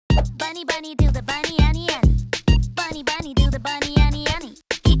Bunny, bunny, do the bunny, unny, unny. Bunny, bunny, do the bunny, unny, unny.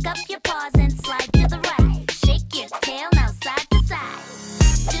 Kick up your paws and slide to the right. Shake your tail now side to side.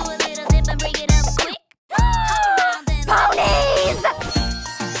 Do a little dip and bring it up quick. Ponies!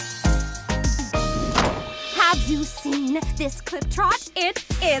 Have you seen this clip, Trot? It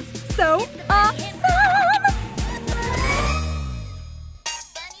is so awesome!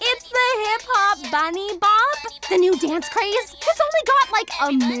 It's the hip-hop bunny bop, the new dance craze. It's only got like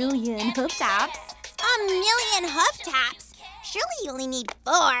 1,000,000 hoof taps. 1,000,000 hoof taps? Surely you only need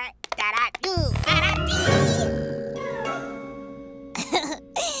 4.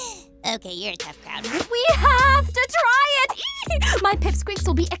 Okay, you're a tough crowd. We have to try it! My pipsqueaks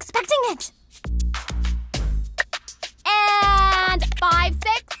will be expecting it. And 5,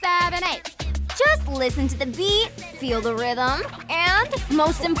 6, 7, 8. Just listen to the beat, feel the rhythm, and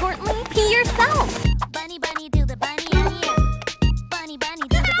most importantly, be yourself. Bunny, bunny, do the bunny, unny, unny. Bunny, bunny,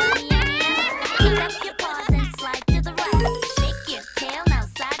 do the bunny, unny, unny. Kick up your paws and slide to the right. Shake your tail now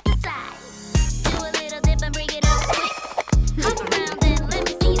side to side. Do a little dip and bring it up quick. Hop around and let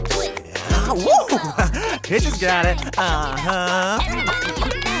me see you twist. Woo! Pitches got it. Uh-huh.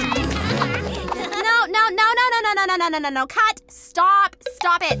 No, cut. Stop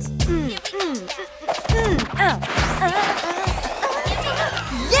it.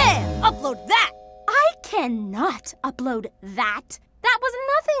 Yeah! Upload that! I cannot upload that. That was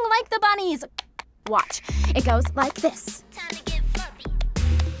nothing like the bunnies. Watch, it goes like this. Time to get fluffy.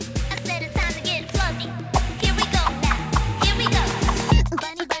 I said it's time to get fluffy. Here we go now. Here we go.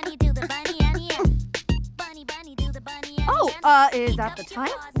 Bunny, bunny, do the bunny, unny, unny. Bunny, bunny, do the bunny, unny, Oh, unny. is that the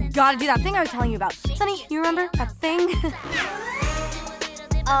time? Gotta do that thing I was telling you about. Sunny, you remember that thing?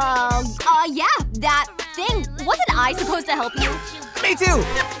 Yeah, that thing. Wasn't I supposed to help you? Me too!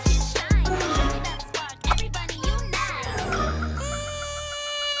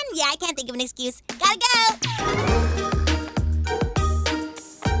 Yeah, I can't think of an excuse. Gotta go!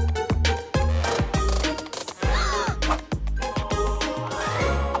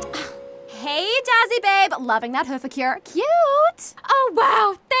 Hey, Jazzy babe. Loving that hoofacure. Cute. Oh,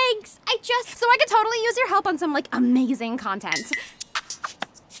 wow. Thanks. So I could totally use your help on some, amazing content.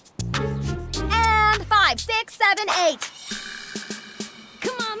 And 5, 6, 7, 8.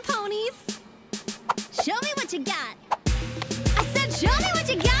 Come on, ponies. Show me what you got. I said show me what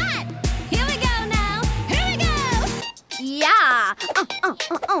you got. Here we go now. Here we go. Yeah.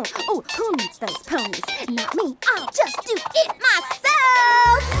 Oh, who needs those ponies? Not me. I'll just do it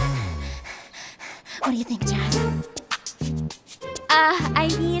myself. What do you think, Jazz? I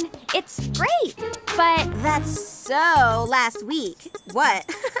mean, it's great, but... That's so last week. What?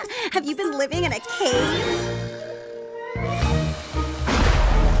 Have you been living in a cave?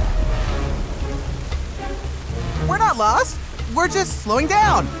 We're not lost. We're just slowing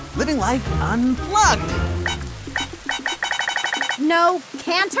down. Living life unplugged. No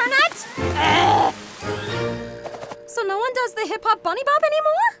Canternet? So no one does the hip-hop bunny bop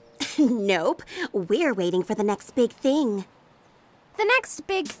anymore? Nope. We're waiting for the next big thing. The next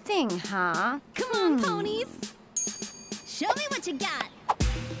big thing, huh? Come on, ponies. Show me what you got.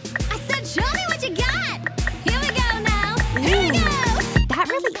 I said show me what you got. Here we go now. Here we go. That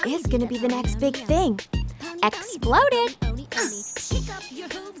really is gonna be the next big thing. Exploded. Pick up your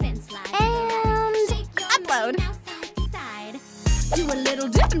hooves and slide. And upload. Do a little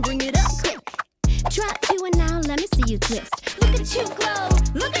dip and bring it up quick. Trot to and now let me see you twist. Look at you glow.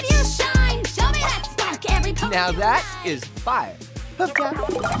 Look at you shine. Show me that spark, every pony. Now that is fire. Hoof tap.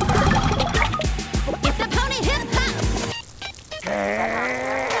 It's the pony hip hop.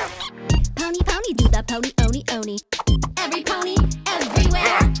 Pony, pony, do the pony, oni, oni. Every pony,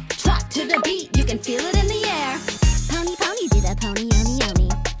 everywhere. Trot to the beat, you can feel it in the air. Pony, pony, do the pony, oni, oni.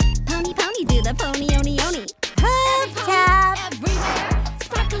 Pony, pony, do the pony, oni, oni. Hoof tap. Everywhere.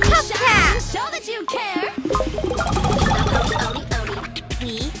 Sparkly Hoof shine. tap. Show that you care.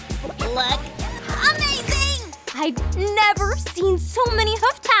 We look amazing. I've never seen so many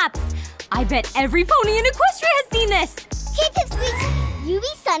hoof taps. I bet every pony in Equestria has seen this. Hey, Pipsqueaks! You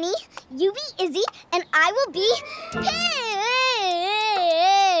be Sunny, you be Izzy, and I will be Pipp!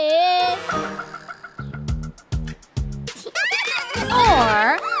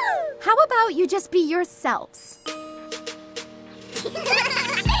 Or how about you just be yourselves?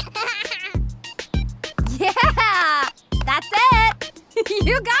 Yeah, that's it.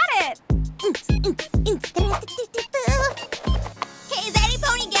 You got it.